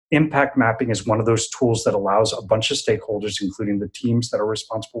impact mapping is one of those tools that allows a bunch of stakeholders, including the teams that are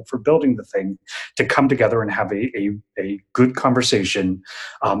responsible for building the thing, to come together and have a good conversation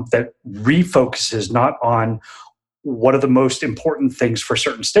that refocuses not on what are the most important things for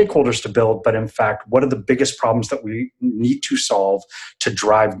certain stakeholders to build, but in fact, what are the biggest problems that we need to solve to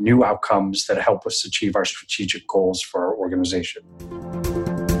drive new outcomes that help us achieve our strategic goals for our organization.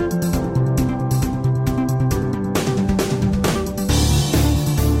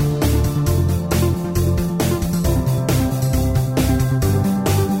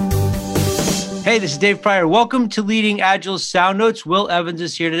 Hey, this is Dave Pryor. Welcome to Leading Agile's Sound Notes. Will Evans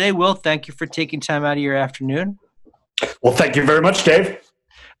is here today. Will, thank you for taking time out of your afternoon. Well, thank you very much, Dave.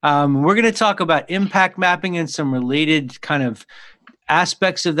 We're going to talk about impact mapping and some related kind of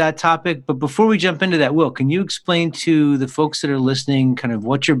aspects of that topic. But before we jump into that, Will, can you explain to the folks that are listening kind of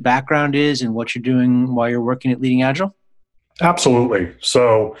what your background is and what you're doing while you're working at Leading Agile? Absolutely.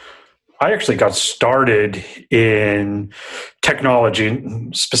 So I actually got started in technology,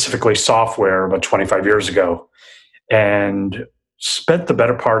 specifically software, about 25 years ago, and spent the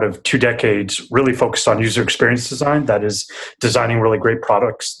better part of 2 decades really focused on user experience design. That is, designing really great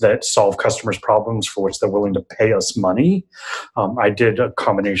products that solve customers' problems for which they're willing to pay us money. I did a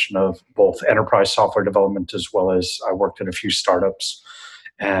combination of both enterprise software development as well as I worked at a few startups.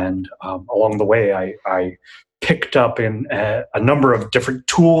 And along the way, I picked up in a number of different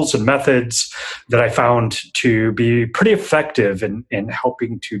tools and methods that I found to be pretty effective in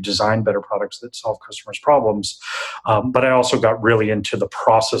helping to design better products that solve customers' problems. But I also got really into the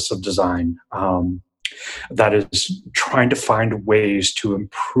process of design. That is trying to find ways to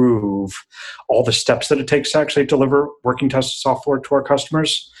improve all the steps that it takes to actually deliver working tested software to our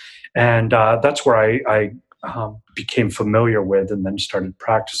customers. And that's where I became familiar with and then started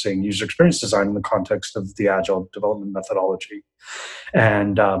practicing user experience design in the context of the Agile development methodology.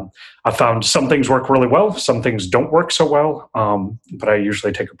 And I found some things work really well, some things don't work so well, but I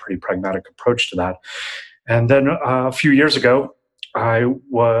usually take a pretty pragmatic approach to that. And then a few years ago, I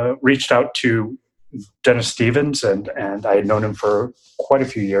reached out to Dennis Stevens, and I had known him for quite a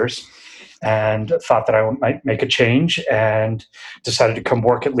few years, and thought that I might make a change and decided to come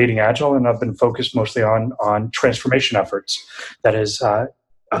work at Leading Agile. And I've been focused mostly on transformation efforts. That is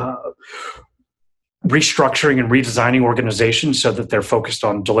restructuring and redesigning organizations so that they're focused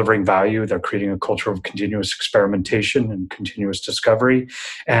on delivering value. They're creating a culture of continuous experimentation and continuous discovery.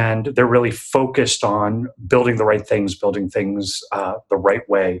 And they're really focused on building the right things, building things the right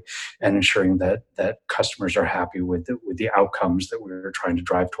way, and ensuring that customers are happy with the outcomes that we're trying to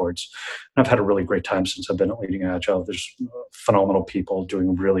drive towards. And I've had a really great time since I've been at Leading Agile. There's phenomenal people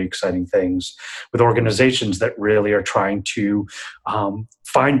doing really exciting things with organizations that really are trying to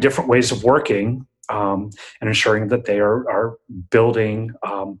find different ways of working, and ensuring that they are building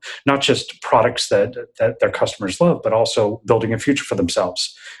not just products that their customers love, but also building a future for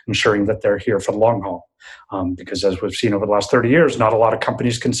themselves, ensuring that they're here for the long haul. Because as we've seen over the last 30 years, not a lot of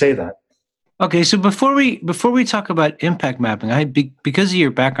companies can say that. Okay, so before we talk about impact mapping, because of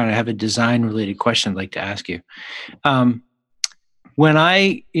your background, I have a design-related question I'd like to ask you. When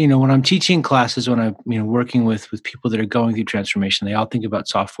I'm teaching classes, when I'm working with people that are going through transformation, they all think about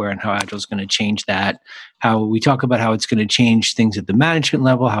software and how Agile is going to change that. How we talk about how it's going to change things at the management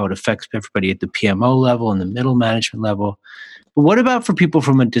level, how it affects everybody at the PMO level and the middle management level. But what about for people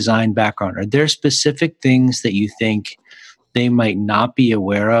from a design background? Are there specific things that you think they might not be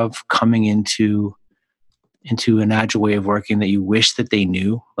aware of coming into an Agile way of working that you wish that they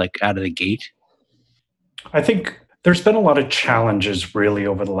knew, like out of the gate? I think there's been a lot of challenges really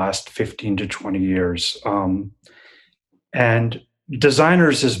over the last 15 to 20 years. And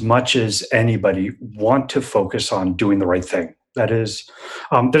designers, as much as anybody, want to focus on doing the right thing. That is,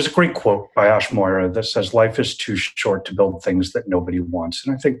 there's a great quote by Ash Moira that says, "Life is too short to build things that nobody wants."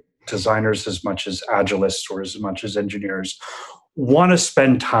 And I think designers, as much as agilists or as much as engineers, want to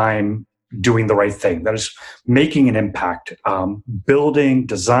spend time doing the right thing. That is making an impact, building,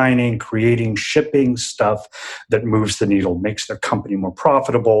 designing, creating, shipping stuff that moves the needle, makes their company more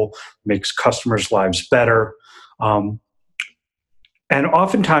profitable, makes customers' lives better. And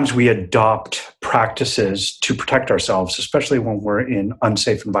oftentimes we adopt practices to protect ourselves, especially when we're in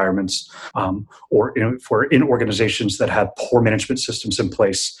unsafe environments or if we're in organizations that have poor management systems in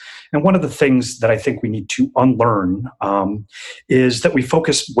place. And one of the things that I think we need to unlearn is that we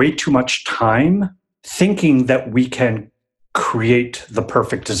focus way too much time thinking that we can create the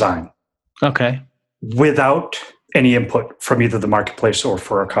perfect design. Okay. Without any input from either the marketplace or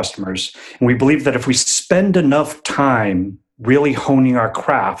for our customers. And we believe that if we spend enough time really honing our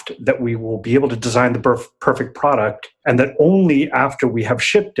craft, that we will be able to design the perfect product, and that only after we have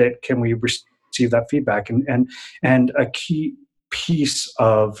shipped it can we receive that feedback. And a key piece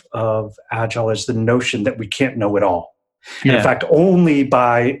of Agile is the notion that we can't know it all. And in fact, only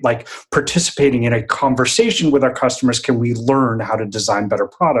by participating in a conversation with our customers can we learn how to design better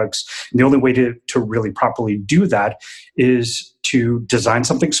products. And the only way to really properly do that is to design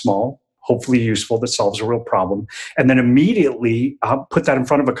something small, hopefully useful, that solves a real problem, and then immediately put that in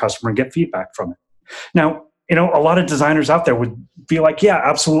front of a customer and get feedback from it. Now, a lot of designers out there would be like, yeah,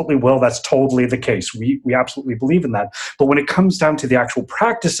 absolutely, Will, that's totally the case. We absolutely believe in that. But when it comes down to the actual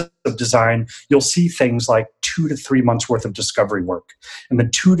practice of design, you'll see things like 2 to 3 months worth of discovery work, and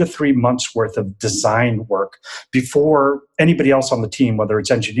then 2 to 3 months worth of design work before anybody else on the team, whether it's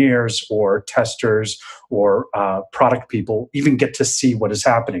engineers or testers or product people, even get to see what is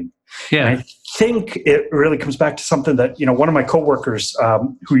happening. Yeah. And I think it really comes back to something that, one of my coworkers,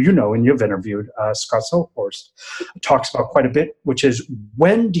 who and you've interviewed, Scott Silkhorst, talks about quite a bit, which is,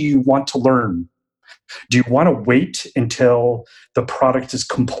 when do you want to learn? Do you want to wait until the product is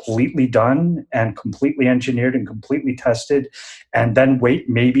completely done and completely engineered and completely tested, and then wait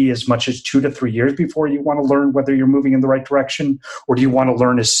maybe as much as 2 to 3 years before you want to learn whether you're moving in the right direction? Or do you want to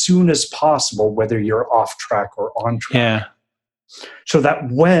learn as soon as possible whether you're off track or on track? Yeah. So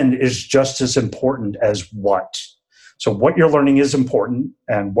that when is just as important as what. So what you're learning is important,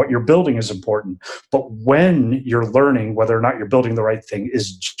 and what you're building is important. But when you're learning whether or not you're building the right thing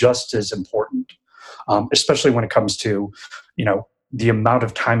is just as important, especially when it comes to, the amount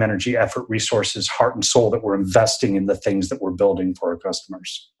of time, energy, effort, resources, heart, and soul that we're investing in the things that we're building for our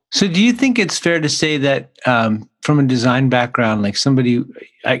customers. So do you think it's fair to say that from a design background, like somebody,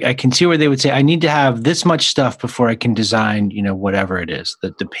 I can see where they would say, I need to have this much stuff before I can design, whatever it is,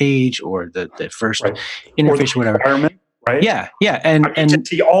 the page or the first interface or whatever. Right? Yeah. And to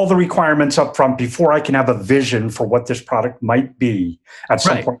see all the requirements up front before I can have a vision for what this product might be at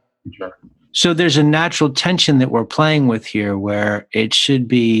some point in the future. So there's a natural tension that we're playing with here, where it should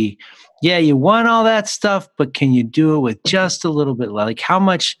be, yeah, you want all that stuff, but can you do it with just a little bit? Like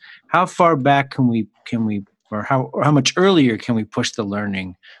how far back can we, or how much earlier can we push the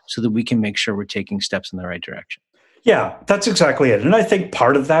learning so that we can make sure we're taking steps in the right direction? Yeah, that's exactly it. And I think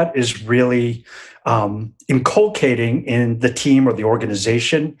part of that is really inculcating in the team or the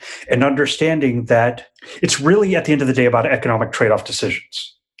organization and understanding that it's really, at the end of the day, about economic trade-off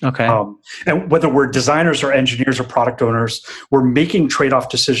decisions. Okay. And whether we're designers or engineers or product owners, we're making trade-off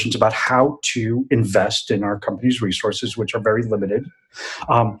decisions about how to invest in our company's resources, which are very limited,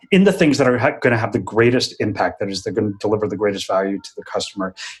 in the things that are going to have the greatest impact, that is, they're going to deliver the greatest value to the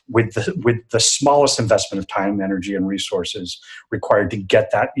customer with the smallest investment of time, energy, and resources required to get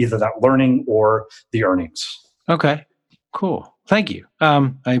that, either that learning or the earnings. Okay, cool. Thank you.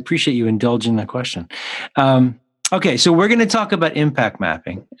 I appreciate you indulging that question. Okay, so we're going to talk about impact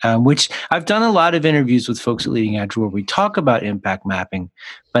mapping, which I've done a lot of interviews with folks at Leading Edge where we talk about impact mapping,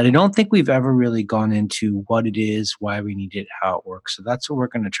 but I don't think we've ever really gone into what it is, why we need it, how it works. So that's what we're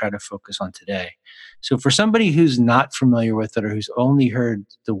going to try to focus on today. So for somebody who's not familiar with it, or who's only heard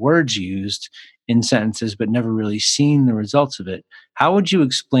the words used in sentences but never really seen the results of it, how would you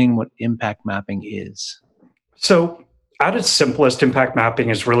explain what impact mapping is? So at its simplest, impact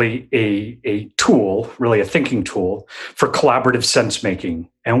mapping is really a tool, really a thinking tool for collaborative sense making.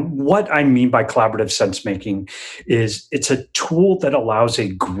 And what I mean by collaborative sense making is it's a tool that allows a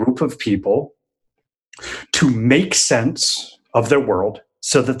group of people to make sense of their world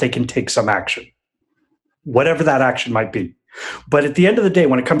so that they can take some action, whatever that action might be. But at the end of the day,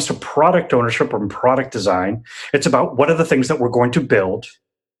 when it comes to product ownership or product design, it's about what are the things that we're going to build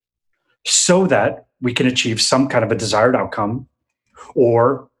so that we can achieve some kind of a desired outcome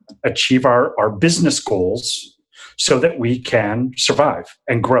or achieve our business goals so that we can survive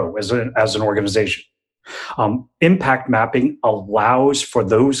and grow as an organization. Impact mapping allows for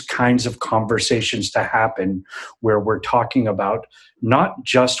those kinds of conversations to happen where we're talking about not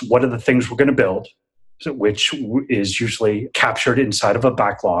just what are the things we're going to build, which is usually captured inside of a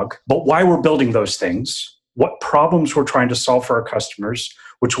backlog, but why we're building those things, what problems we're trying to solve for our customers,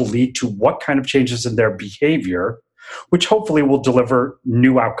 which will lead to what kind of changes in their behavior, which hopefully will deliver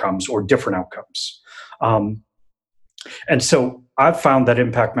new outcomes or different outcomes. And so I've found that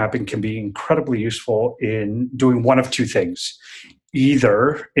impact mapping can be incredibly useful in doing one of two things.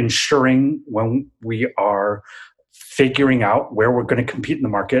 Either ensuring when we are figuring out where we're going to compete in the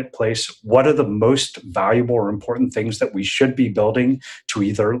marketplace, what are the most valuable or important things that we should be building to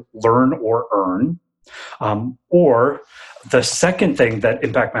either learn or earn, Or the second thing that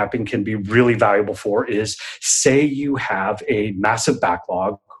impact mapping can be really valuable for is, say you have a massive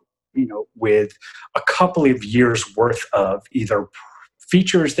backlog, with a couple of years worth of either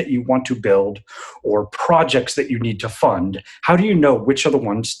features that you want to build or projects that you need to fund. How do you know which are the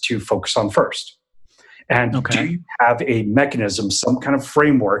ones to focus on first? And do you have a mechanism, some kind of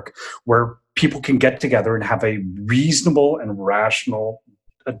framework where people can get together and have a reasonable and rational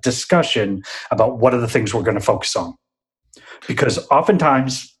discussion about what are the things we're going to focus on? Because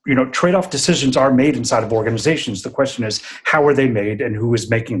oftentimes, trade-off decisions are made inside of organizations. The question is, how are they made and who is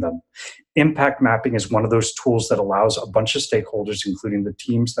making them? Impact mapping is one of those tools that allows a bunch of stakeholders, including the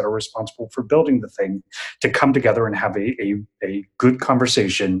teams that are responsible for building the thing, to come together and have a good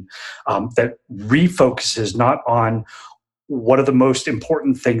conversation that refocuses not on what are the most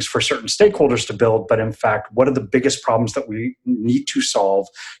important things for certain stakeholders to build, but in fact, what are the biggest problems that we need to solve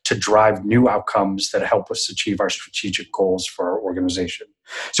to drive new outcomes that help us achieve our strategic goals for our organization.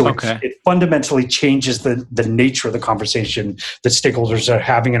 So it fundamentally changes the nature of the conversation that stakeholders are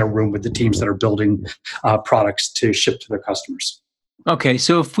having in a room with the teams that are building products to ship to their customers. Okay,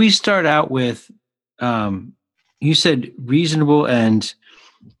 so if we start out with, you said reasonable and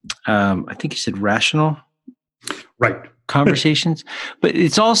I think you said rational. Right. Conversations, but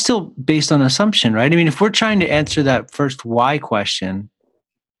it's all still based on assumption, right? I mean, if we're trying to answer that first why question,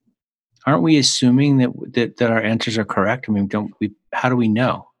 aren't we assuming that our answers are correct? I mean, how do we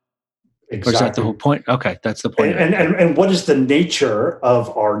know? Exactly. Or is that the whole point? Okay, that's the point. And what is the nature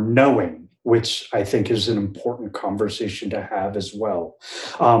of our knowing, which I think is an important conversation to have as well.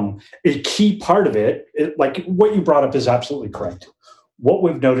 A key part of it, like what you brought up, is absolutely correct. What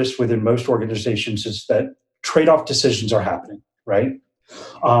we've noticed within most organizations is that trade-off decisions are happening, right?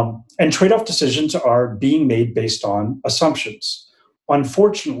 And trade-off decisions are being made based on assumptions.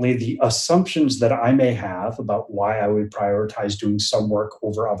 Unfortunately, the assumptions that I may have about why I would prioritize doing some work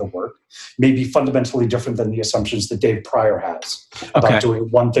over other work may be fundamentally different than the assumptions that Dave Pryor has about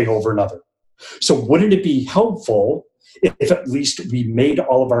doing one thing over another. So wouldn't it be helpful if at least we made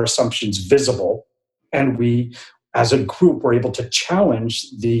all of our assumptions visible and we, as a group, were able to challenge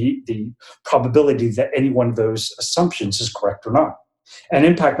the probability that any one of those assumptions is correct or not? And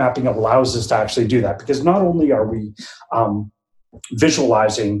impact mapping allows us to actually do that, because not only are we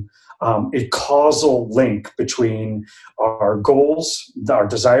visualizing a causal link between our goals, our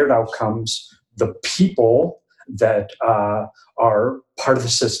desired outcomes, the people that are part of the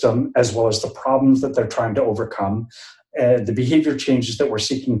system, as well as the problems that they're trying to overcome, the behavior changes that we're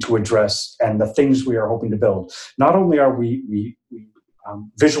seeking to address, and the things we are hoping to build. Not only are we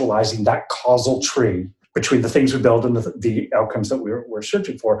visualizing that causal tree between the things we build and the outcomes that we're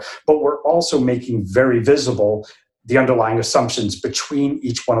searching for, but we're also making very visible the underlying assumptions between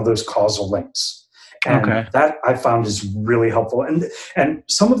each one of those causal links. And that I found is really helpful. And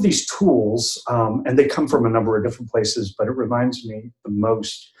some of these tools, and they come from a number of different places, but it reminds me the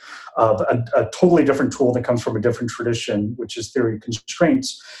most of a totally different tool that comes from a different tradition, which is theory of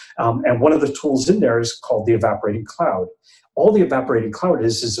constraints. And one of the tools in there is called the evaporating cloud. All the evaporating cloud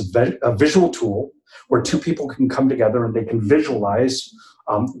is a visual tool where two people can come together and they can visualize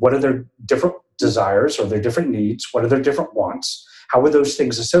what are their different desires or their different needs, what are their different wants, how are those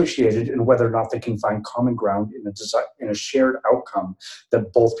things associated, and whether or not they can find common ground in a shared outcome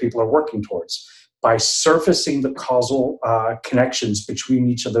that both people are working towards. By surfacing the causal connections between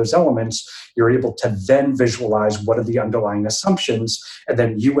each of those elements, you're able to then visualize what are the underlying assumptions, and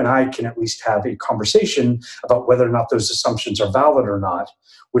then you and I can at least have a conversation about whether or not those assumptions are valid or not,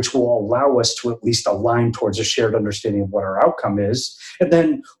 which will allow us to at least align towards a shared understanding of what our outcome is. And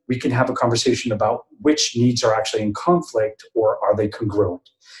then we can have a conversation about which needs are actually in conflict or are they congruent.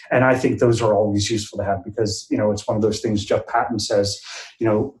 And I think those are always useful to have, because, it's one of those things Jeff Patton says,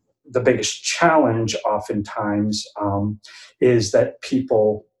 the biggest challenge oftentimes is that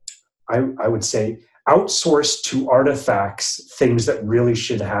people, I would say, outsource to artifacts things that really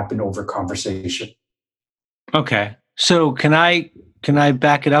should happen over conversation. Okay. So can I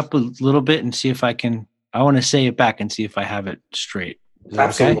back it up a little bit and see if I want to say it back and see if I have it straight.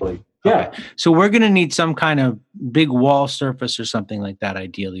 Absolutely. Okay? Yeah. Okay. So we're going to need some kind of big wall surface or something like that,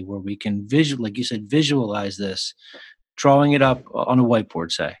 ideally, where we can like you said, visualize this, drawing it up on a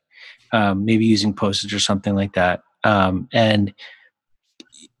whiteboard, say, maybe using Post-its or something like that. And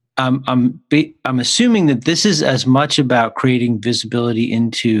I'm assuming that this is as much about creating visibility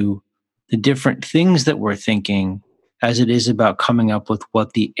into the different things that we're thinking as it is about coming up with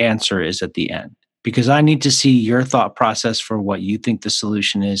what the answer is at the end. Because I need to see your thought process for what you think the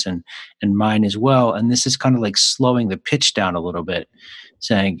solution is, and mine as well. And this is kind of like slowing the pitch down a little bit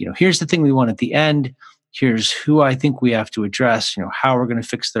saying, here's the thing we want at the end. Here's who I think we have to address, how we're going to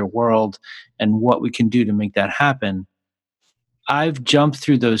fix their world and what we can do to make that happen. I've jumped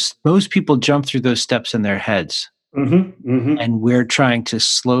through those. Most people jump through those steps in their heads. And we're trying to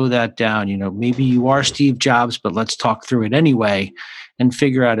slow that down. Maybe you are Steve Jobs, but let's talk through it anyway and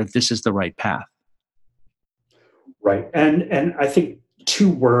figure out if this is the right path. Right. And I think two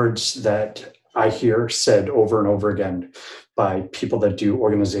words that I hear said over and over again by people that do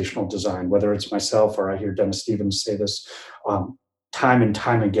organizational design, whether it's myself or I hear Dennis Stevens say this time and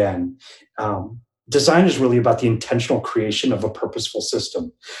time again. Design is really about the intentional creation of a purposeful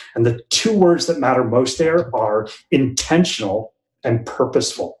system. And the two words that matter most there are intentional and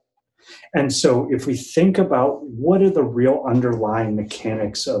purposeful. And so if we think about what are the real underlying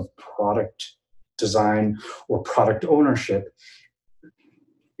mechanics of product design or product ownership,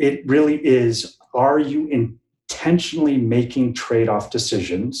 it really is, are you intentionally making trade-off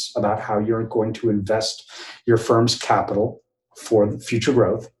decisions about how you're going to invest your firm's capital for future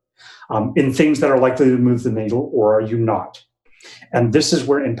growth in things that are likely to move the needle, or are you not? And this is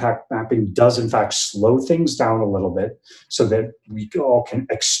where impact mapping does, in fact, slow things down a little bit so that we all can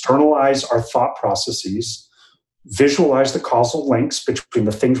externalize our thought processes, visualize the causal links between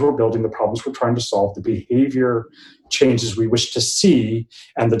the things we're building, the problems we're trying to solve, the behavior changes we wish to see,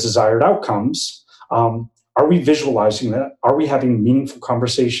 and the desired outcomes. Are we visualizing that? Are we having meaningful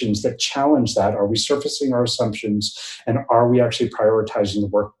conversations that challenge that? Are we surfacing our assumptions? And are we actually prioritizing the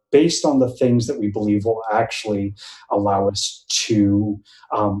work based on the things that we believe will actually allow us to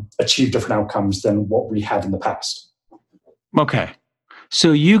achieve different outcomes than what we have in the past? Okay.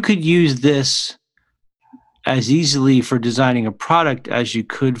 So you could use this as easily for designing a product as you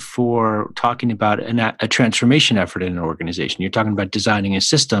could for talking about a transformation effort in an organization. You're talking about designing a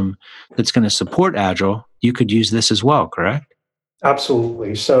system that's going to support Agile. You could use this as well, correct?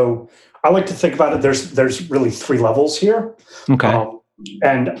 Absolutely. So I like to think about it. There's really three levels here. Okay.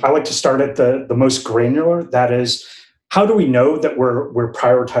 And I like to start at the most granular. That is, how do we know that we're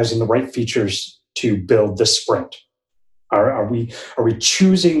prioritizing the right features to build this sprint? Are we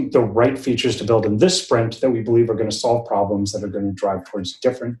choosing the right features to build in this sprint that we believe are going to solve problems that are going to drive towards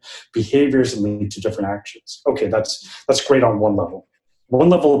different behaviors and lead to different actions? Okay, that's great on one level. One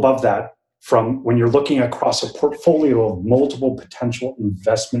level above that, from when you're looking across a portfolio of multiple potential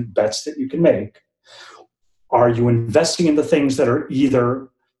investment bets that you can make, are you investing in the things that are either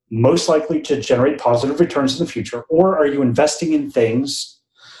most likely to generate positive returns in the future, or are you investing in things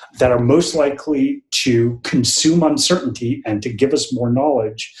that are most likely to consume uncertainty and to give us more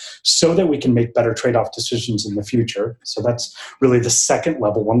knowledge so that we can make better trade-off decisions in the future? So that's really the second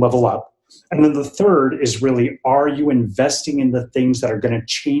level, one level up. And then the third is really, are you investing in the things that are going to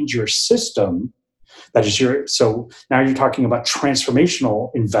change your system? That is so now you're talking about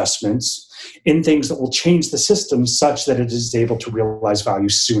transformational investments in things that will change the system such that it is able to realize value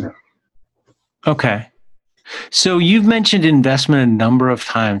sooner. Okay. So you've mentioned investment a number of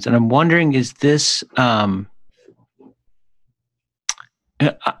times, and I'm wondering, is this, I'm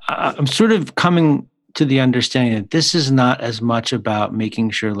sort of coming to the understanding that this is not as much about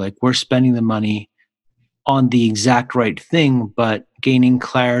making sure like we're spending the money on the exact right thing, but gaining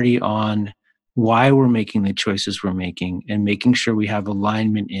clarity on why we're making the choices we're making and making sure we have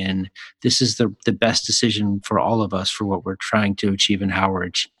alignment in this is the best decision for all of us for what we're trying to achieve and how we're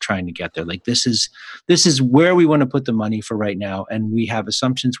trying to get there. Like this is where we want to put the money for right now. And we have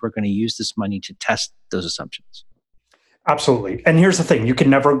assumptions. We're going to use this money to test those assumptions. Absolutely. And here's the thing, you can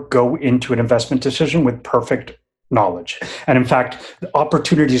never go into an investment decision with perfect knowledge. And in fact,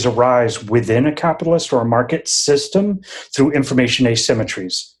 opportunities arise within a capitalist or a market system through information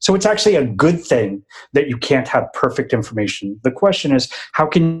asymmetries. So it's actually a good thing that you can't have perfect information. The question is, how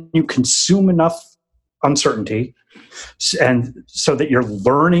can you consume enough uncertainty and so that you're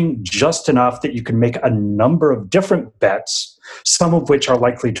learning just enough that you can make a number of different bets, some of which are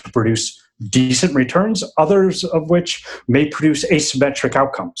likely to produce decent returns, others of which may produce asymmetric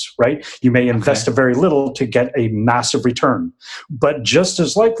outcomes, right? You may invest a very little to get a massive return, but just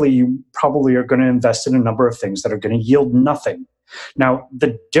as likely, you probably are going to invest in a number of things that are going to yield nothing. Now,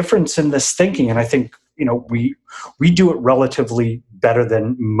 the difference in this thinking, and I think we do it relatively better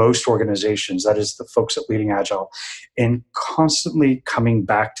than most organizations, that is the folks at Leading Agile, in constantly coming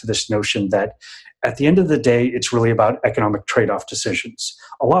back to this notion that at the end of the day, it's really about economic trade-off decisions.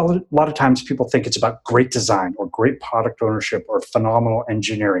 A lot of times people think it's about great design or great product ownership or phenomenal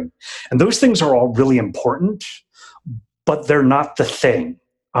engineering. And those things are all really important, but they're not the thing.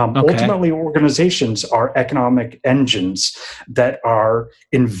 Ultimately, organizations are economic engines that are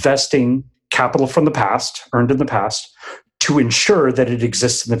investing capital from the past, earned in the past, to ensure that it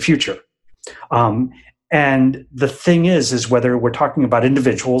exists in the future. And the thing is whether we're talking about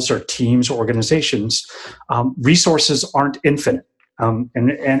individuals or teams or organizations, resources aren't infinite. And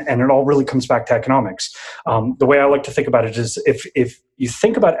it all really comes back to economics. The way I like to think about it is if you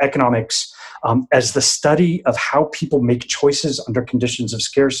think about economics as the study of how people make choices under conditions of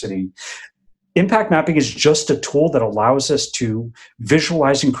scarcity, impact mapping is just a tool that allows us to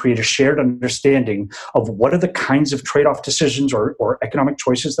visualize and create a shared understanding of what are the kinds of trade-off decisions or economic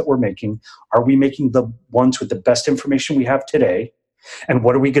choices that we're making. Are we making the ones with the best information we have today? And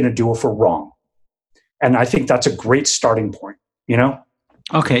what are we going to do if we're wrong? And I think that's a great starting point, you know?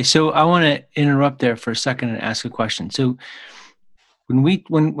 Okay, so I want to interrupt there for a second and ask a question. So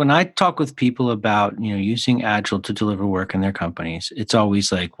when I talk with people about using Agile to deliver work in their companies, it's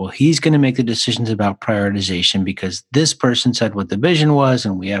always like, well, he's going to make the decisions about prioritization because this person said what the vision was,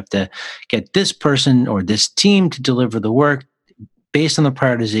 and we have to get this person or this team to deliver the work based on the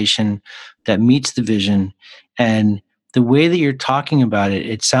prioritization that meets the vision. And the way that you're talking about it,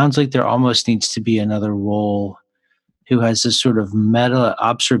 it sounds like there almost needs to be another role who has this sort of meta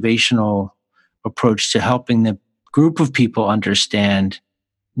observational approach to helping the group of people understand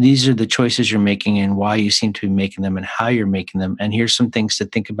these are the choices you're making and why you seem to be making them and how you're making them. And here's some things to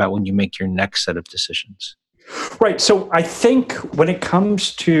think about when you make your next set of decisions. Right. So I think when it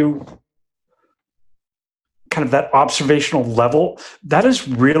comes to kind of that observational level, that is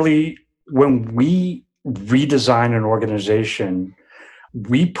really when we redesign an organization,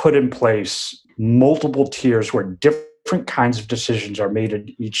 we put in place multiple tiers where different kinds of decisions are made at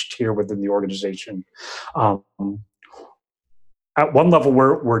each tier within the organization. At one level,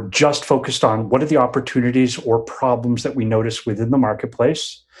 we're just focused on what are the opportunities or problems that we notice within the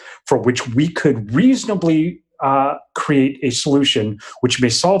marketplace for which we could reasonably create a solution which may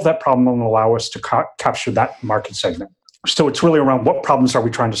solve that problem and allow us to capture that market segment. So it's really around what problems are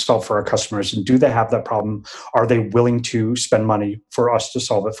we trying to solve for our customers, and do they have that problem? Are they willing to spend money for us to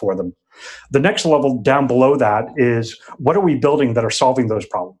solve it for them? The next level down below that is what are we building that are solving those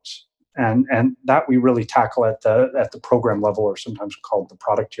problems? And that we really tackle at the program level, or sometimes called the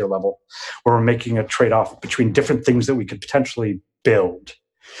product tier level, where we're making a trade-off between different things that we could potentially build.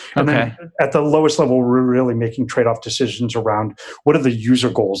 And then at the lowest level, we're really making trade-off decisions around what are the user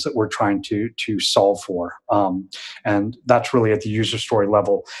goals that we're trying to solve for. And that's really at the user story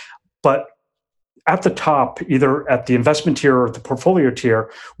level. But at the top, either at the investment tier or the portfolio tier,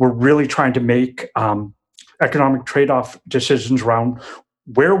 we're really trying to make economic trade-off decisions around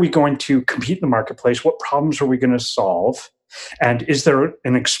where are we going to compete in the marketplace? What problems are we going to solve? And is there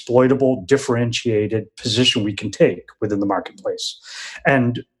an exploitable, differentiated position we can take within the marketplace?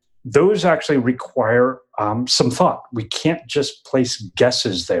 And those actually require some thought. We can't just place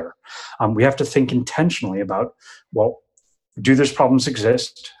guesses there. We have to think intentionally about, well, do those problems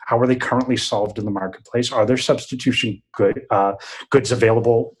exist? How are they currently solved in the marketplace? Are there substitution goods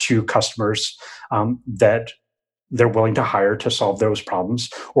available to customers that they're willing to hire to solve those problems?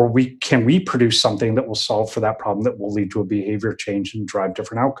 Or can we produce something that will solve for that problem that will lead to a behavior change and drive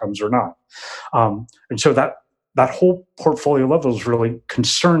different outcomes or not? And so that whole portfolio level is really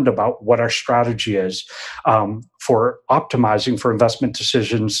concerned about what our strategy is for optimizing for investment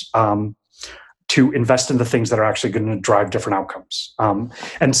decisions to invest in the things that are actually going to drive different outcomes.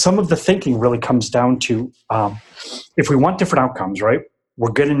 And some of the thinking really comes down to if we want different outcomes, right?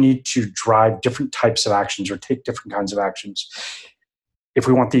 We're going to need to drive different types of actions or take different kinds of actions. If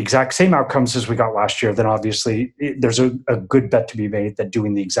we want the exact same outcomes as we got last year, then obviously there's a good bet to be made that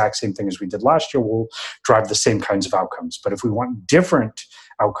doing the exact same thing as we did last year will drive the same kinds of outcomes. But if we want different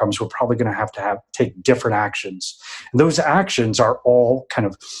outcomes, we're probably going to have take different actions. And those actions are all kind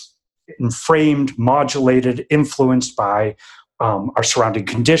of framed, modulated, influenced by our surrounding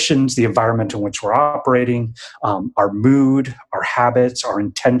conditions, the environment in which we're operating, our mood, our habits, our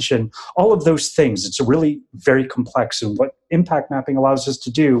intention, all of those things. It's really very complex. And what impact mapping allows us to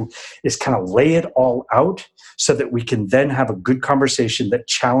do is kind of lay it all out so that we can then have a good conversation that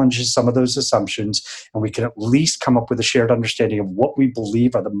challenges some of those assumptions, and we can at least come up with a shared understanding of what we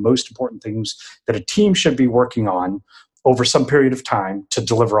believe are the most important things that a team should be working on over some period of time to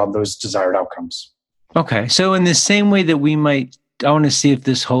deliver on those desired outcomes. Okay. So in the same way that we might, I want to see if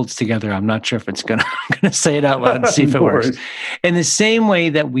this holds together. I'm not sure if it's going to, I'm going to say it out loud and see if it works. In the same way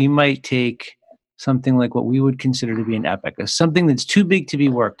that we might take something like what we would consider to be an epic, something that's too big to be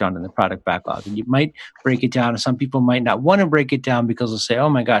worked on in the product backlog. And you might break it down, and some people might not want to break it down because they'll say, oh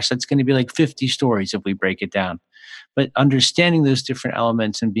my gosh, that's going to be like 50 stories if we break it down. But understanding those different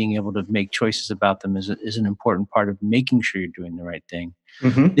elements and being able to make choices about them is an important part of making sure you're doing the right thing.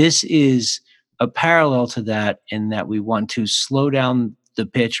 Mm-hmm. This is a parallel to that in that we want to slow down the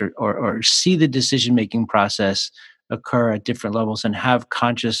pitch or see the decision making process occur at different levels and have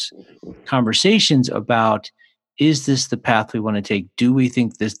conscious conversations about, is this the path we want to take? Do we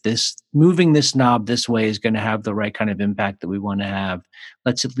think this moving this knob this way is going to have the right kind of impact that we want to have?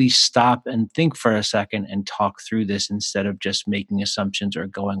 Let's at least stop and think for a second and talk through this instead of just making assumptions or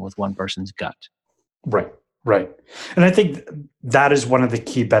going with one person's gut. Right. Right. And I think that is one of the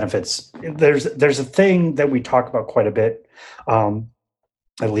key benefits. There's a thing that we talk about quite a bit,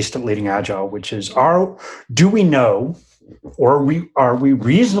 at least at Leading Agile, which is, do we know, or are we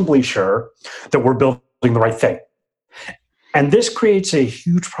reasonably sure that we're building the right thing? And this creates a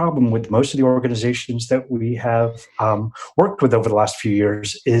huge problem with most of the organizations that we have worked with over the last few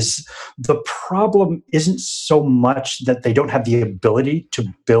years. Is the problem isn't so much that they don't have the ability to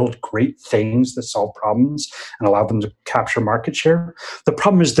build great things that solve problems and allow them to capture market share. The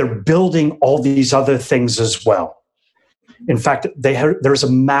problem is they're building all these other things as well. In fact, there's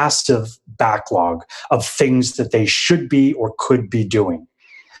a massive backlog of things that they should be or could be doing.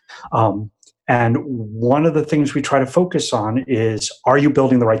 And one of the things we try to focus on is, are you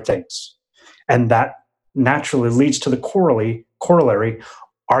building the right things? And that naturally leads to the corollary,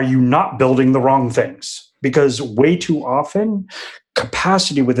 are you not building the wrong things? Because way too often,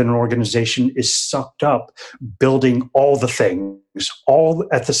 capacity within an organization is sucked up building all the things all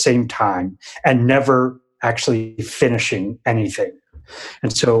at the same time and never actually finishing anything.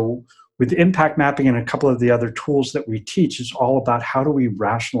 And so with impact mapping and a couple of the other tools that we teach, it's all about how do we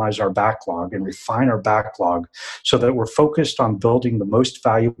rationalize our backlog and refine our backlog so that we're focused on building the most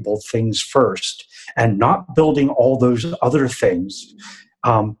valuable things first and not building all those other things,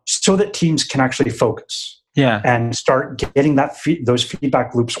 so that teams can actually focus and start getting those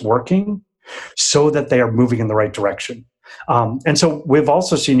feedback loops working so that they are moving in the right direction. And so we've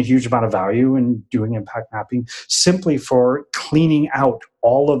also seen a huge amount of value in doing impact mapping simply for cleaning out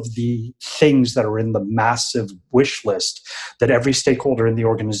all of the things that are in the massive wish list that every stakeholder in the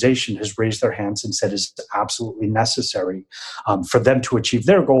organization has raised their hands and said is absolutely necessary for them to achieve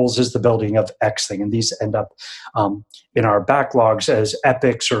their goals, is the building of X thing. And these end up in our backlogs as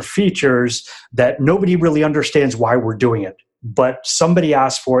epics or features that nobody really understands why we're doing it. But somebody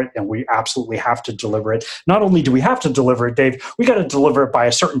asked for it and we absolutely have to deliver it. Not only do we have to deliver it, Dave, we got to deliver it by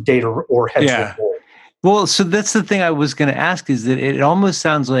a certain date or head to the goal. Well, so that's the thing I was going to ask, is that it almost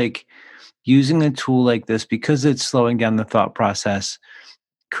sounds like using a tool like this, because it's slowing down the thought process,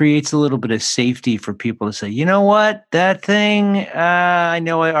 creates a little bit of safety for people to say, you know what, that thing, I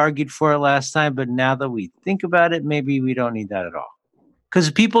know I argued for it last time, but now that we think about it, maybe we don't need that at all.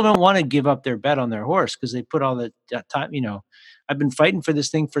 Because people don't want to give up their bet on their horse because they put all the time, I've been fighting for this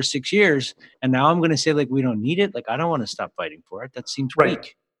thing for 6 years, and now I'm going to say, like, we don't need it. Like, I don't want to stop fighting for it. That seems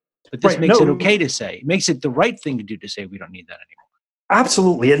weak. But this makes it okay to say. It makes it the right thing to do to say we don't need that anymore.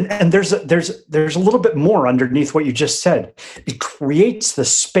 Absolutely. And there's a little bit more underneath what you just said. It creates the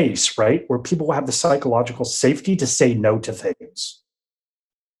space, right, where people will have the psychological safety to say no to things.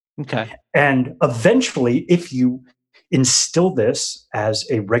 Okay. And eventually, if you instill this as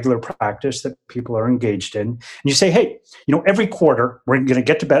a regular practice that people are engaged in, and you say, hey, every quarter we're going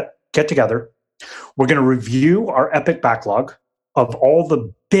to get together, we're going to review our epic backlog of all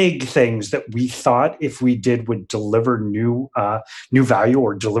the big things that we thought if we did would deliver new value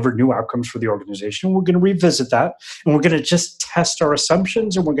or deliver new outcomes for the organization. We're going to revisit that, and we're going to just test our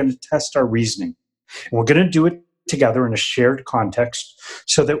assumptions, and we're going to test our reasoning, and we're going to do it together in a shared context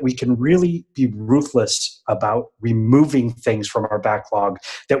so that we can really be ruthless about removing things from our backlog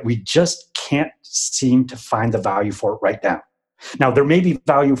that we just can't seem to find the value for it right now. Now, there may be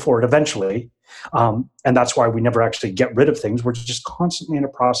value for it eventually, and that's why we never actually get rid of things. We're just constantly in a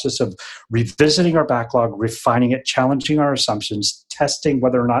process of revisiting our backlog, refining it, challenging our assumptions, testing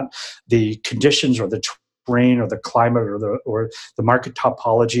whether or not the conditions or the terrain or the climate or the market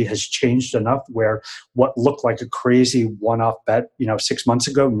topology has changed enough where what looked like a crazy one-off bet 6 months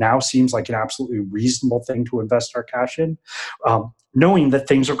ago now seems like an absolutely reasonable thing to invest our cash in. Knowing that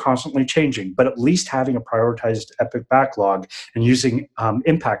things are constantly changing, but at least having a prioritized epic backlog and using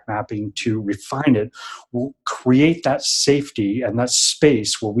impact mapping to refine it will create that safety and that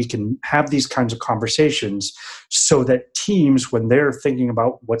space where we can have these kinds of conversations so that teams, when they're thinking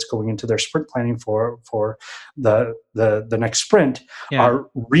about what's going into their sprint planning for the next sprint, are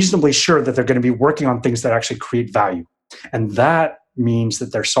reasonably sure that they're going to be working on things that actually create value. And that means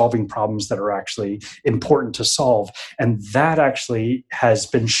that they're solving problems that are actually important to solve. And that actually has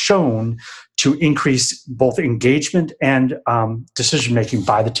been shown to increase both engagement and decision-making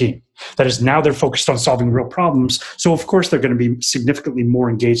by the team. That is, now they're focused on solving real problems. So of course, they're going to be significantly more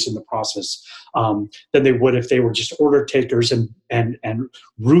engaged in the process than they would if they were just order takers and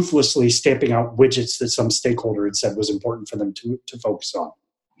ruthlessly stamping out widgets that some stakeholder had said was important for them to focus on.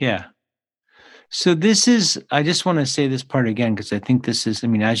 Yeah. So this is, I just want to say this part again, because I think this is, I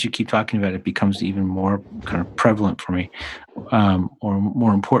mean, as you keep talking about it, it becomes even more kind of prevalent for me, or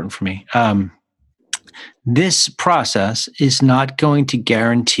more important for me. This process is not going to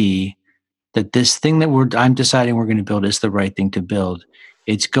guarantee that this thing that I'm deciding we're going to build is the right thing to build.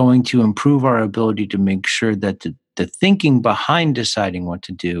 It's going to improve our ability to make sure that the thinking behind deciding what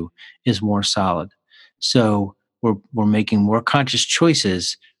to do is more solid. So we're making more conscious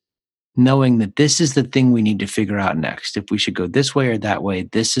choices, knowing that this is the thing we need to figure out next. If we should go this way or that way,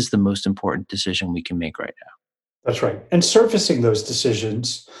 this is the most important decision we can make right now. That's right. And surfacing those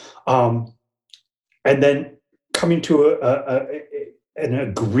decisions, and then coming to an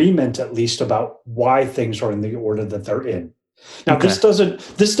agreement, at least, about why things are in the order that they're in. Now, Okay.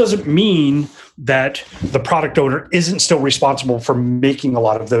 this doesn't mean that the product owner isn't still responsible for making a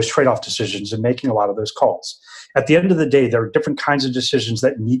lot of those trade-off decisions and making a lot of those calls. At the end of the day, there are different kinds of decisions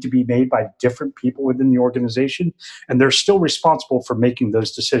that need to be made by different people within the organization, and they're still responsible for making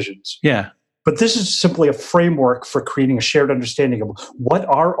those decisions. Yeah. But this is simply a framework for creating a shared understanding of what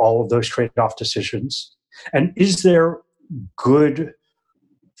are all of those trade-off decisions, and is there good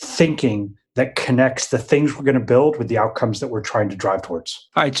thinking that connects the things we're going to build with the outcomes that we're trying to drive towards.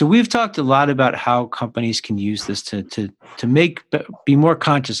 All right. So we've talked a lot about how companies can use this to be more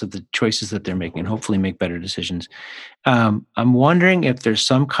conscious of the choices that they're making and hopefully make better decisions. I'm wondering if there's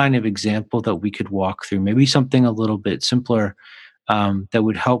some kind of example that we could walk through, maybe something a little bit simpler, that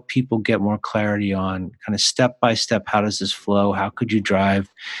would help people get more clarity on kind of step by step. How does this flow? How could you drive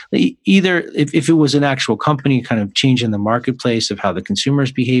either if it was an actual company kind of change in the marketplace of how the consumer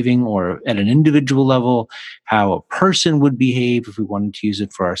is behaving, or at an individual level, how a person would behave if we wanted to use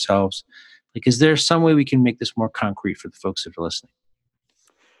it for ourselves? Like, is there some way we can make this more concrete for the folks that are listening?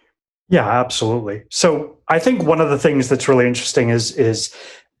 Yeah, absolutely. So I think one of the things that's really interesting is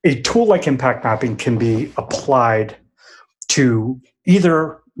a tool like impact mapping can be applied to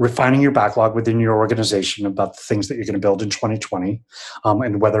either refining your backlog within your organization about the things that you're going to build in 2020,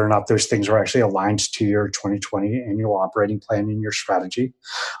 and whether or not those things are actually aligned to your 2020 annual operating plan and your strategy.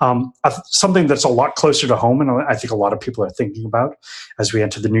 Something that's a lot closer to home, and I think a lot of people are thinking about as we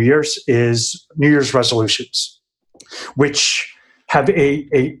enter the New Year's, is New Year's resolutions, which have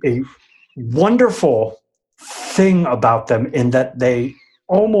a wonderful thing about them in that they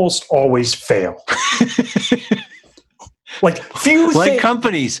almost always fail. Like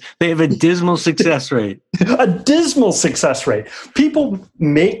companies, they have a dismal success rate. A dismal success rate. People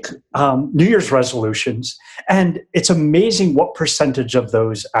make New Year's resolutions, and it's amazing what percentage of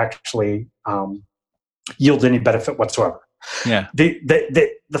those actually yield any benefit whatsoever. Yeah.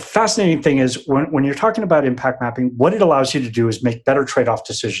 The fascinating thing is when you're talking about impact mapping, what it allows you to do is make better trade-off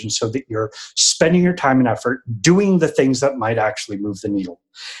decisions so that you're spending your time and effort doing the things that might actually move the needle.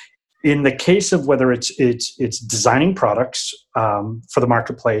 In the case of whether it's designing products for the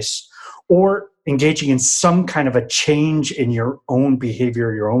marketplace, or engaging in some kind of a change in your own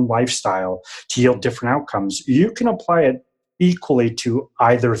behavior, your own lifestyle to yield different outcomes, you can apply it equally to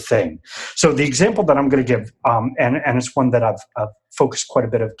either thing. So the example that I'm going to give, and it's one that I've focused quite a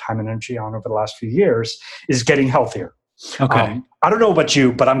bit of time and energy on over the last few years, is getting healthier. Okay. I don't know about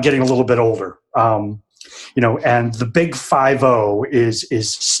you, but I'm getting a little bit older. And the big 5-0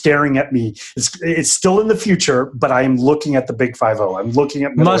 is staring at me. It's still in the future, but I am looking at the big 5-0. I'm looking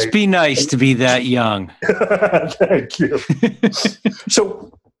at must be nice to be that young. Thank you.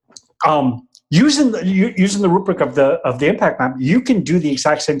 So, using the rubric of the impact map, you can do the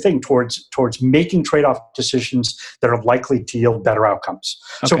exact same thing towards making trade-off decisions that are likely to yield better outcomes.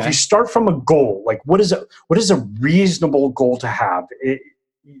 Okay. So if you start from a goal, like what is a reasonable goal to have?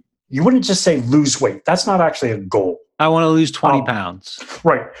 You wouldn't just say lose weight. That's not actually a goal. I want to lose 20 pounds.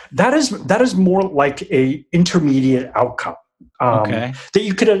 Right. That is more like a intermediate outcome that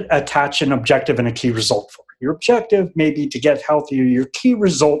you could attach an objective and a key result for. Your objective may be to get healthier. Your key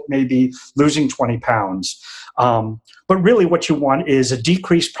result may be losing 20 pounds. But really what you want is a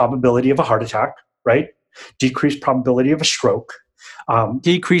decreased probability of a heart attack, right? Decreased probability of a stroke.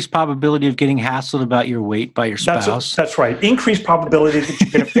 Decreased probability of getting hassled about your weight by your spouse. That's right. Increased probability that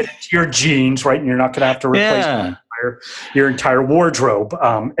you're going to fit into your jeans, right? And you're not going to have to replace your entire wardrobe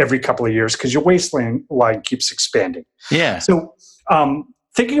every couple of years because your waistline keeps expanding. Yeah. So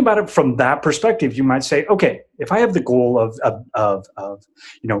Thinking about it from that perspective, you might say, okay, if I have the goal of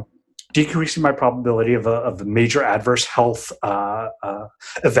decreasing my probability of a major adverse health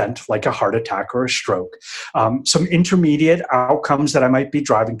event like a heart attack or a stroke, some intermediate outcomes that I might be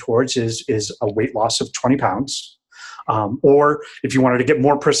driving towards is a weight loss of 20 pounds. Or if you wanted to get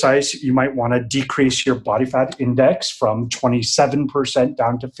more precise, you might want to decrease your body fat index from 27%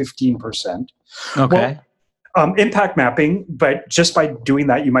 down to 15%. Okay. Well, impact mapping, but just by doing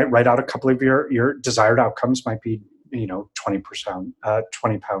that, you might write out a couple of your desired outcomes. Might be 20%,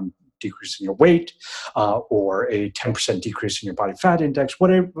 20-pound decrease in your weight, or a 10% decrease in your body fat index,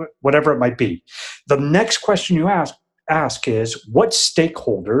 whatever it might be. The next question you ask is, what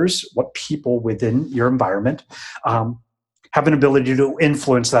stakeholders, what people within your environment have an ability to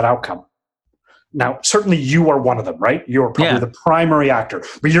influence that outcome? Now, certainly you are one of them, right? You're probably the primary actor,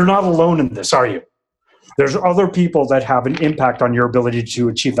 but you're not alone in this, are you? There's other people that have an impact on your ability to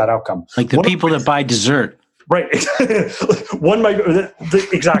achieve that outcome. Like the people that buy dessert. Right. One might,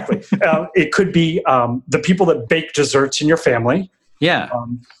 exactly. It could be the people that bake desserts in your family. Yeah.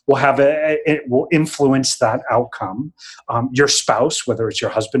 It will influence that outcome. Your spouse, whether it's your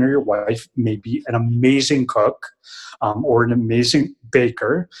husband or your wife, may be an amazing cook or an amazing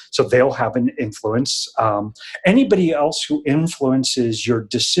baker, so they'll have an influence. Anybody else who influences your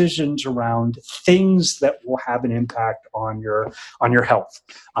decisions around things that will have an impact on your health.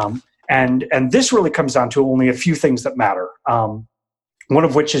 And this really comes down to only a few things that matter. One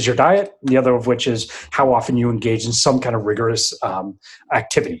of which is your diet, the other of which is how often you engage in some kind of rigorous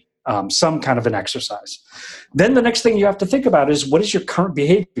activity, some kind of an exercise. Then the next thing you have to think about is, what is your current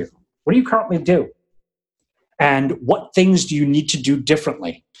behavior? What do you currently do? And what things do you need to do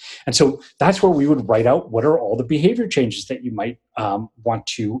differently? And so that's where we would write out what are all the behavior changes that you might want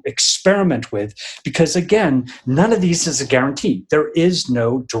to experiment with. Because again, none of these is a guarantee. There is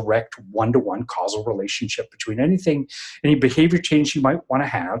no direct one-to-one causal relationship between any behavior change you might want to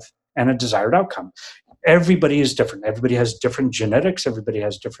have and a desired outcome. Everybody is different. Everybody has different genetics. Everybody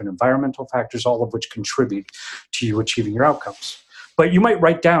has different environmental factors, all of which contribute to you achieving your outcomes. But you might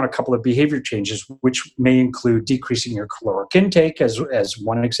write down a couple of behavior changes, which may include decreasing your caloric intake as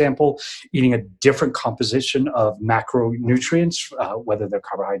one example, eating a different composition of macronutrients, whether they're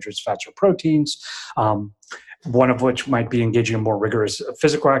carbohydrates, fats, or proteins. One of which might be engaging in more rigorous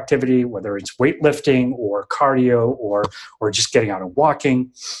physical activity, whether it's weightlifting or cardio or just getting out and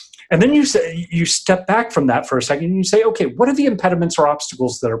walking. And then you step back from that for a second and you say, okay, what are the impediments or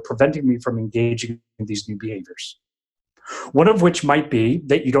obstacles that are preventing me from engaging in these new behaviors? One of which might be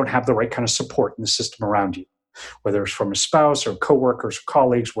that you don't have the right kind of support in the system around you, whether it's from a spouse or coworkers, or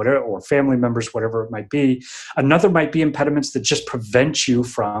colleagues, whatever, or family members, whatever it might be. Another might be impediments that just prevent you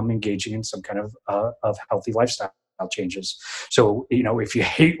from engaging in some kind of healthy lifestyle changes. So, if you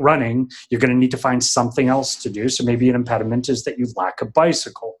hate running, you're going to need to find something else to do. So maybe an impediment is that you lack a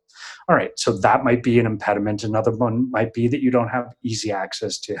bicycle. All right, so that might be an impediment. Another one might be that you don't have easy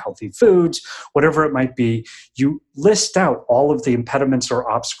access to healthy foods, whatever it might be. You list out all of the impediments or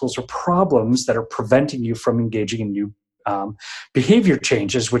obstacles or problems that are preventing you from engaging in new behavior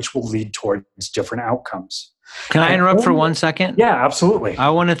changes, which will lead towards different outcomes. Can I interrupt for 1 second? Yeah, absolutely. I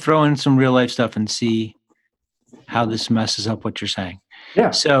want to throw in some real life stuff and see how this messes up what you're saying.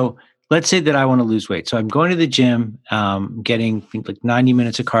 Yeah. So let's say that I want to lose weight. So I'm going to the gym, getting like 90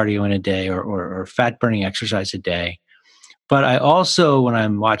 minutes of cardio in a day or fat burning exercise a day. But I also, when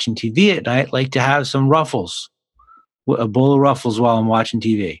I'm watching TV at night, like to have some Ruffles, a bowl of Ruffles while I'm watching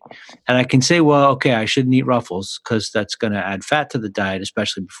TV. And I can say, well, okay, I shouldn't eat Ruffles because that's going to add fat to the diet,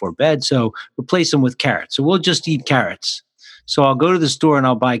 especially before bed. So replace them with carrots. So we'll just eat carrots. So I'll go to the store and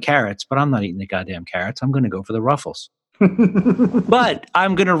I'll buy carrots, but I'm not eating the goddamn carrots. I'm going to go for the Ruffles. But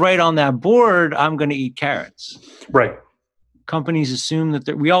I'm going to write on that board, I'm going to eat carrots. Right. Companies assume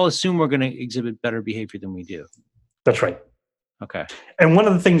that we all assume we're going to exhibit better behavior than we do. That's right. Okay. And one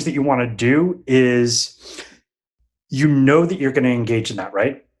of the things that you want to do is, that you're going to engage in that,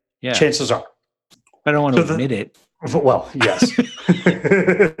 right? Yeah. Chances are. I don't want to admit it. Well, yes.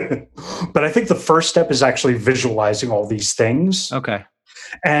 But I think the first step is actually visualizing all these things. Okay.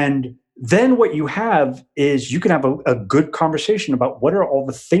 And then what you have is you can have a good conversation about what are all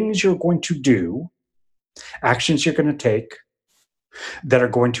the things you're going to do, actions you're going to take that are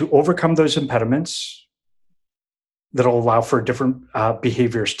going to overcome those impediments that will allow for different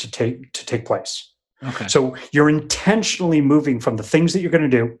behaviors to take place. Okay. So you're intentionally moving from the things that you're going to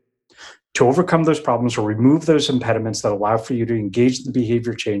do to overcome those problems or remove those impediments that allow for you to engage in the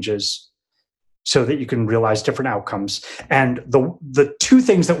behavior changes so that you can realize different outcomes. And the two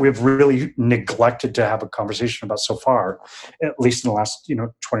things that we've really neglected to have a conversation about so far, at least in the last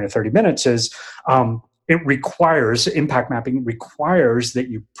 20 or 30 minutes, is impact mapping requires that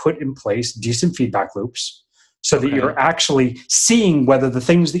you put in place decent feedback loops so that you're actually seeing whether the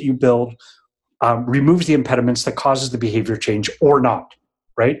things that you build removes the impediments that causes the behavior change or not.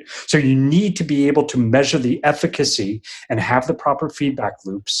 Right? So you need to be able to measure the efficacy and have the proper feedback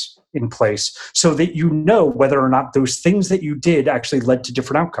loops in place so that you know whether or not those things that you did actually led to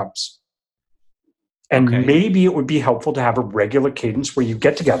different outcomes. And maybe it would be helpful to have a regular cadence where you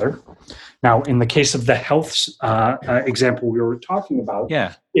get together. Now, in the case of the health example we were talking about,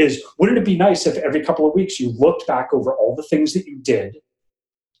 wouldn't it be nice if every couple of weeks you looked back over all the things that you did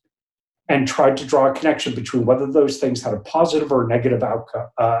and tried to draw a connection between whether those things had a positive or negative outcome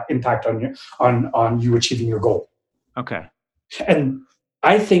impact on you achieving your goal. Okay. And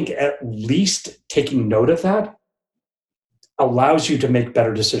I think at least taking note of that allows you to make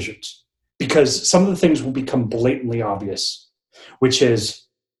better decisions, because some of the things will become blatantly obvious, which is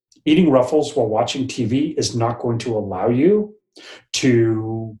eating Ruffles while watching TV is not going to allow you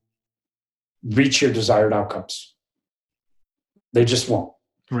to reach your desired outcomes. They just won't.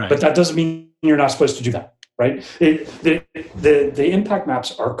 Right. But that doesn't mean you're not supposed to do that, right? The impact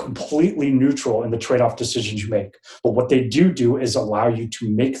maps are completely neutral in the trade-off decisions you make. But what they do is allow you to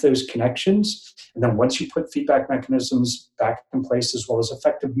make those connections. And then once you put feedback mechanisms back in place, as well as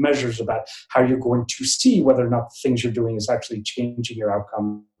effective measures about how you're going to see whether or not the things you're doing is actually changing your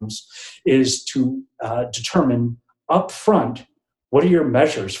outcomes, is to determine upfront what are your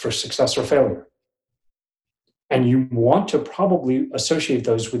measures for success or failure. And you want to probably associate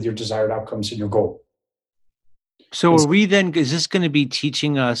those with your desired outcomes and your goal. So is this going to be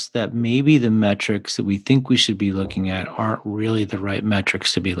teaching us that maybe the metrics that we think we should be looking at aren't really the right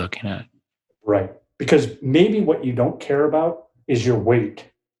metrics to be looking at? Right. Because maybe what you don't care about is your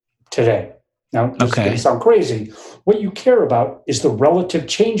weight today. Now, this is going to sound crazy. What you care about is the relative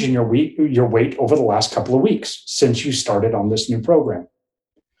change in your weight over the last couple of weeks since you started on this new program.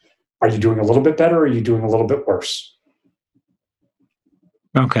 Are you doing a little bit better or are you doing a little bit worse?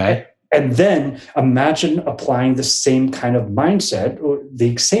 Okay. And then imagine applying the same kind of mindset, or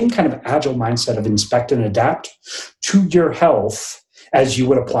the same kind of agile mindset of inspect and adapt to your health as you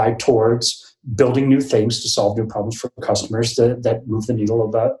would apply towards building new things to solve new problems for customers that move the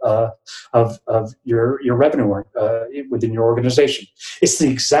needle of your revenue within your organization. It's the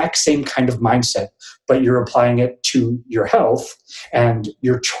exact same kind of mindset, but you're applying it to your health and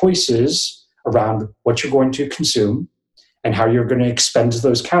your choices around what you're going to consume and how you're going to expend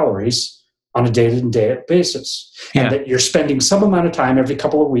those calories on a day-to-day basis. Yeah. And that you're spending some amount of time every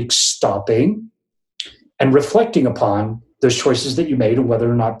couple of weeks stopping and reflecting upon those choices that you made and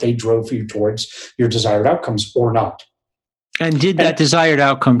whether or not they drove you towards your desired outcomes or not. And did that desired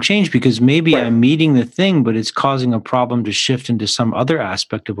outcome change? Because maybe I'm meeting the thing, but it's causing a problem to shift into some other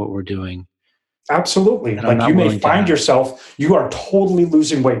aspect of what we're doing. Absolutely. Like you may find yourself, you are totally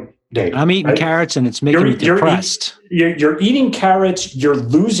losing weight, Dave. I'm eating carrots and it's making me depressed. You're eating carrots, you're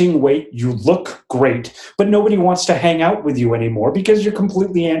losing weight, you look great, but nobody wants to hang out with you anymore because you're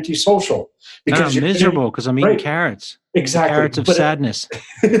completely antisocial. Because I'm miserable because I'm eating carrots. Exactly. Carrots of sadness.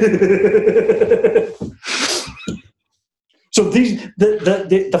 So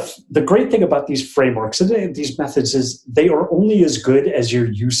the great thing about these frameworks and these methods is they are only as good as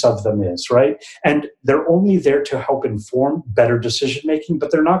your use of them is, right? And they're only there to help inform better decision making,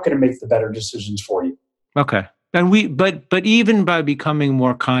 but they're not going to make the better decisions for you. Okay. And but even by becoming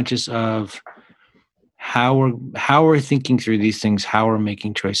more conscious of how we're thinking through these things, how we're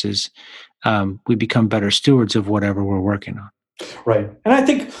making choices, we become better stewards of whatever we're working on. Right. And I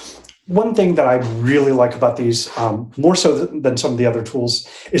think one thing that I really like about these, more so than some of the other tools,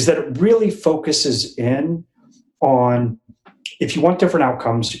 is that it really focuses in on, if you want different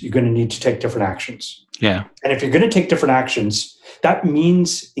outcomes, you're going to need to take different actions. Yeah. And if you're going to take different actions, that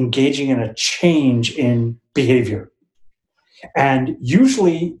means engaging in a change in behavior. And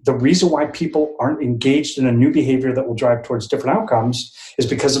usually the reason why people aren't engaged in a new behavior that will drive towards different outcomes is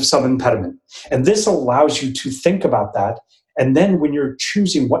because of some impediment. And this allows you to think about that. And then when you're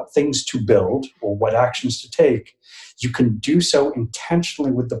choosing what things to build or what actions to take, you can do so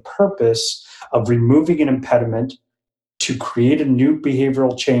intentionally with the purpose of removing an impediment to create a new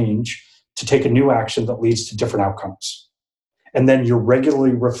behavioral change, to take a new action that leads to different outcomes. And then you're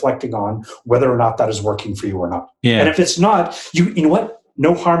regularly reflecting on whether or not that is working for you or not. Yeah. And if it's not, you know what?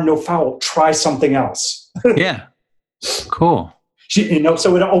 No harm, no foul. Try something else. Yeah. Cool.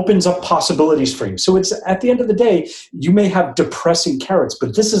 So it opens up possibilities for you. So it's at the end of the day, you may have depressing carrots,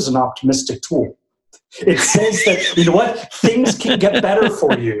 but this is an optimistic tool. It says that, you know what, things can get better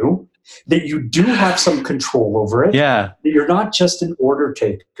for you, that you do have some control over it, Yeah. that you're not just an order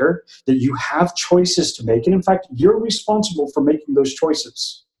taker, that you have choices to make. And in fact, you're responsible for making those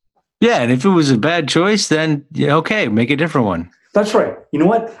choices. Yeah. And if it was a bad choice, then okay, make a different one. That's right. You know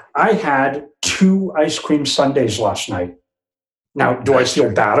what? I had 2 ice cream sundaes last night. Now, do I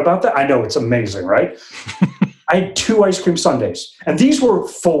feel bad about that? I know, it's amazing, right? I had 2 ice cream sundaes, and these were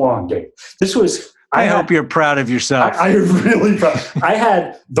full on, Dave. This was. I hope you're proud of yourself. I really proud. I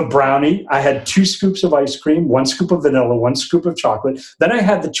had the brownie. I had 2 scoops of ice cream, 1 scoop of vanilla, 1 scoop of chocolate. Then I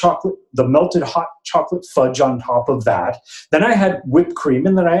had the melted hot chocolate fudge on top of that. Then I had whipped cream,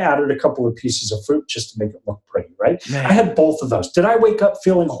 and then I added a couple of pieces of fruit just to make it look pretty, right? Man. I had both of those. Did I wake up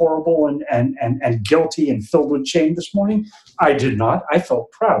feeling horrible and guilty and filled with shame this morning? I did not. I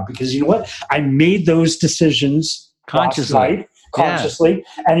felt proud because you know what? I made those decisions consciously.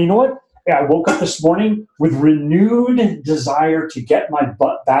 And you know what? I woke up this morning with renewed desire to get my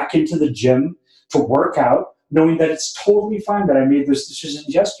butt back into the gym to work out, knowing that it's totally fine that I made those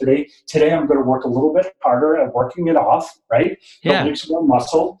decisions yesterday. Today, I'm going to work a little bit harder at working it off, right? Yeah. Building some more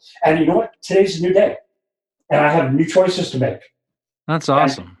muscle. And you know what? Today's a new day. And I have new choices to make. That's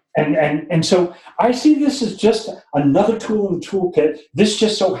awesome. And so I see this as just another tool in the toolkit. This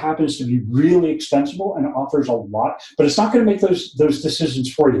just so happens to be really extensible and offers a lot, but it's not going to make those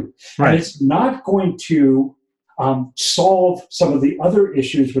decisions for you. Right. And it's not going to solve some of the other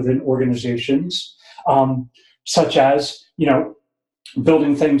issues within organizations, such as,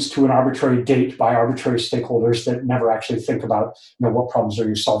 building things to an arbitrary date by arbitrary stakeholders that never actually think about, what problems are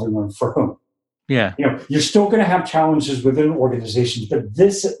you solving and for whom. Yeah. You're still going to have challenges within organizations, but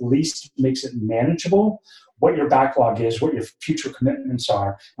this at least makes it manageable, what your backlog is, what your future commitments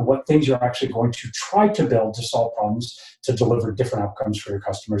are, and what things you're actually going to try to build to solve problems to deliver different outcomes for your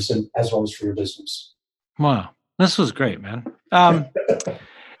customers and as well as for your business. Wow. This was great, man.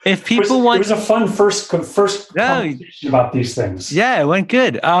 If people it was a fun first conversation about these things. Yeah, it went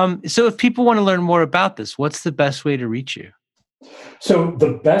good. So if people want to learn more about this, what's the best way to reach you? So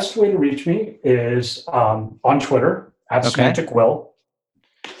the best way to reach me is on Twitter at Semantic Will.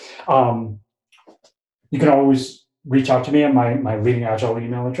 You can always reach out to me at my Leading Agile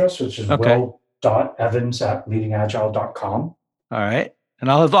email address, which is will.evans@leadingagile.com. All right.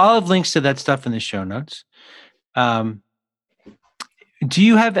 And I'll have links to that stuff in the show notes. Do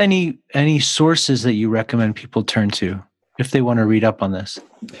you have any sources that you recommend people turn to if they want to read up on this?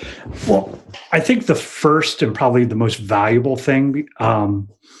 Well, I think the first and probably the most valuable thing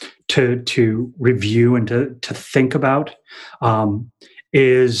to review and to think about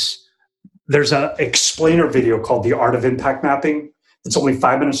is there's an explainer video called The Art of Impact Mapping. It's only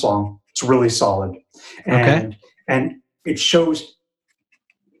 5 minutes long. It's really solid. And it shows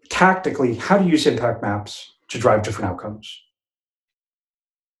tactically how to use impact maps to drive different outcomes.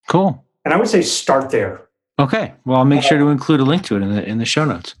 Cool. And I would say start there. Okay. Well, I'll make sure to include a link to it in the show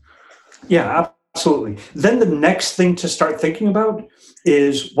notes. Yeah, absolutely. Then the next thing to start thinking about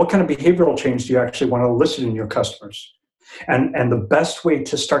is what kind of behavioral change do you actually want to elicit in your customers? And the best way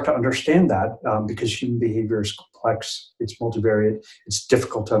to start to understand that, because human behavior is complex, it's multivariate, it's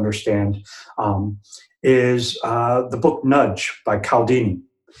difficult to understand, is the book Nudge by Cialdini.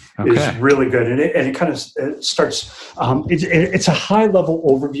 Okay. Is really good. And it kind of starts, it's a high-level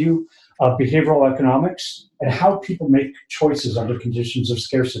overview of behavioral economics and how people make choices under conditions of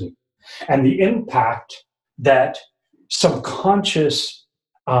scarcity and the impact that subconscious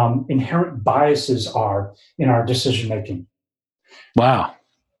inherent biases are in our decision-making. Wow.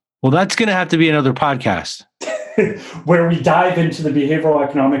 Well, that's going to have to be another podcast. Where we dive into the behavioral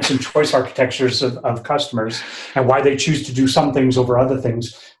economics and choice architectures of customers and why they choose to do some things over other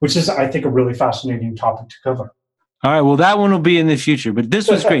things, which is, I think, a really fascinating topic to cover. All right. Well, that one will be in the future, but this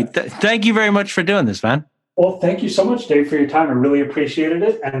was great. Thank you very much for doing this, man. Well, thank you so much, Dave, for your time. I really appreciated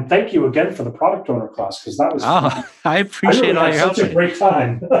it. And thank you again for the product owner class, because that was fun. I appreciate all your help. Such a great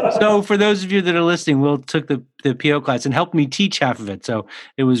time. So for those of you that are listening, Will took the PO class and helped me teach half of it. So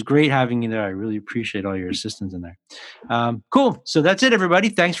it was great having you there. I really appreciate all your assistance in there. Cool. So that's it, everybody.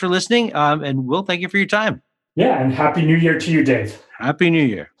 Thanks for listening. And Will, thank you for your time. Yeah. And Happy New Year to you, Dave. Happy New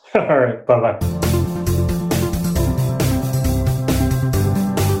Year. All right. Bye-bye.